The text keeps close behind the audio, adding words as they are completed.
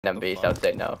them beast, I would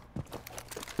say no.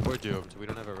 We're doomed. We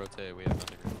don't have a rotate. We have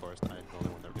nothing reinforced. I'm the only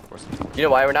one that reinforced. You know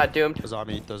why we're not doomed?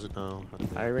 Azami doesn't know how to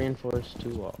make I reinforced 2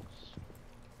 walls.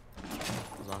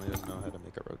 Azami doesn't know how to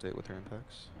make a rotate with her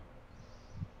impacts.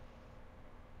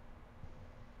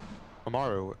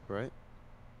 Amaru, right?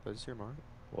 Did I just hear Amaru?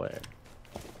 Where?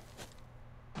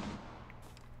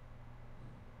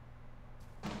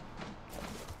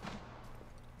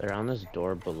 They're on this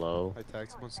door below. I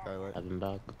tagged someone skylight.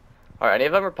 Evanbach. Alright, any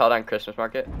of them repelled on Christmas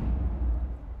market?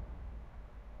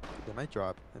 They might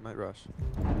drop. They might rush.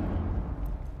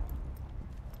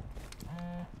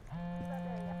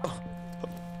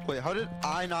 Wait, how did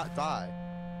I not die?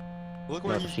 Look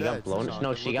where No, he's she dead. got blown. Sushant. No,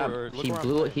 Look she where- got. look He where I'm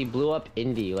blew. playing. He blew up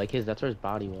Indy. Like his. That's where his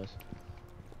body was.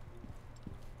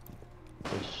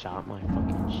 They shot my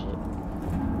fucking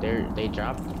shit. They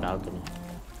dropped the balcony.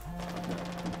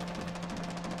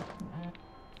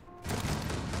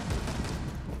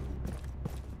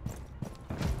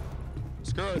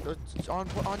 Skura, it's on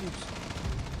you.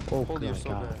 Oh Holy, you're my so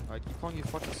god. bad. I keep calling you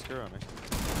fucking Skura, man.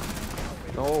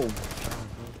 No.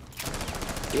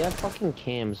 They have fucking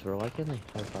cams, bro. Why can't they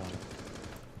help out?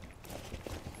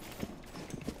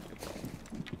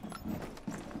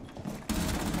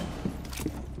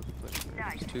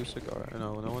 It's 2 cigar.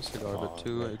 No, no one's cigar, but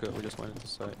 2. We just went into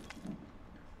sight.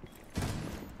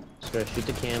 Just gotta shoot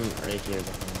the cam right here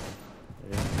behind.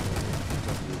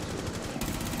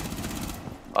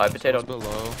 Alright, potato. Someone's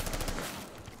below.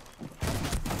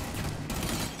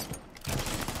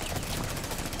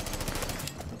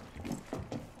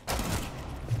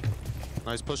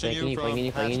 Nice pushing you from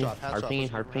hatch drop, hard pushing ping. you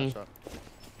from hatch drop.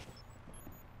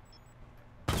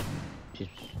 She's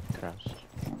crouched.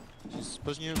 She's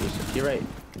pushing you. You're right.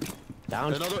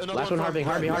 Down. Another Last one, Harping.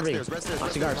 red Oh, stairs,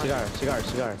 cigar.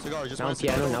 Cigar, just Now went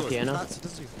piano, cigar. now Go. piano.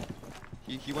 That's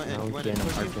you. He went in, Now he went in. piano,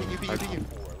 Pushing Harping, you,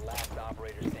 Harping. Last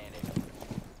operator standing.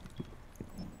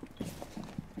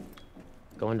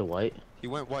 Going to white. He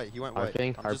went white, he went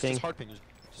Harping, white. harping. Just harping.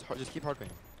 Just keep harping.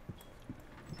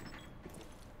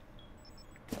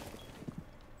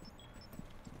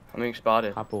 I'm being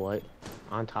spotted. Top of white.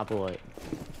 On top of white.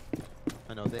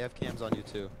 I know, they have cams on you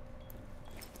too.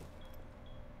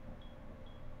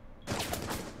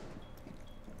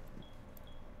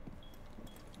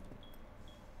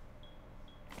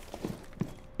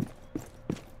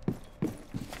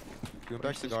 He went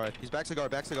back cigar. He's back cigar,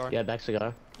 back cigar. Yeah, back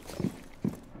cigar.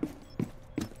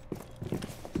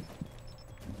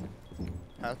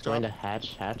 Hatch Going to drop.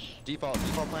 hatch. Default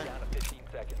plan. Down to 15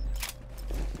 seconds.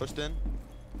 Pushed in.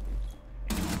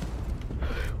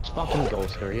 Let's fucking go,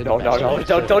 sir. You're the No,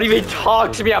 best. don't even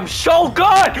talk to me. I'm so good.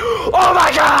 Oh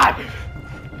my god.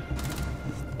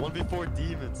 1v4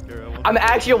 demons, girl. I'm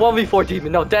actually a 1v4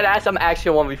 demon. No, dead ass. I'm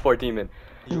actually a 1v4 demon.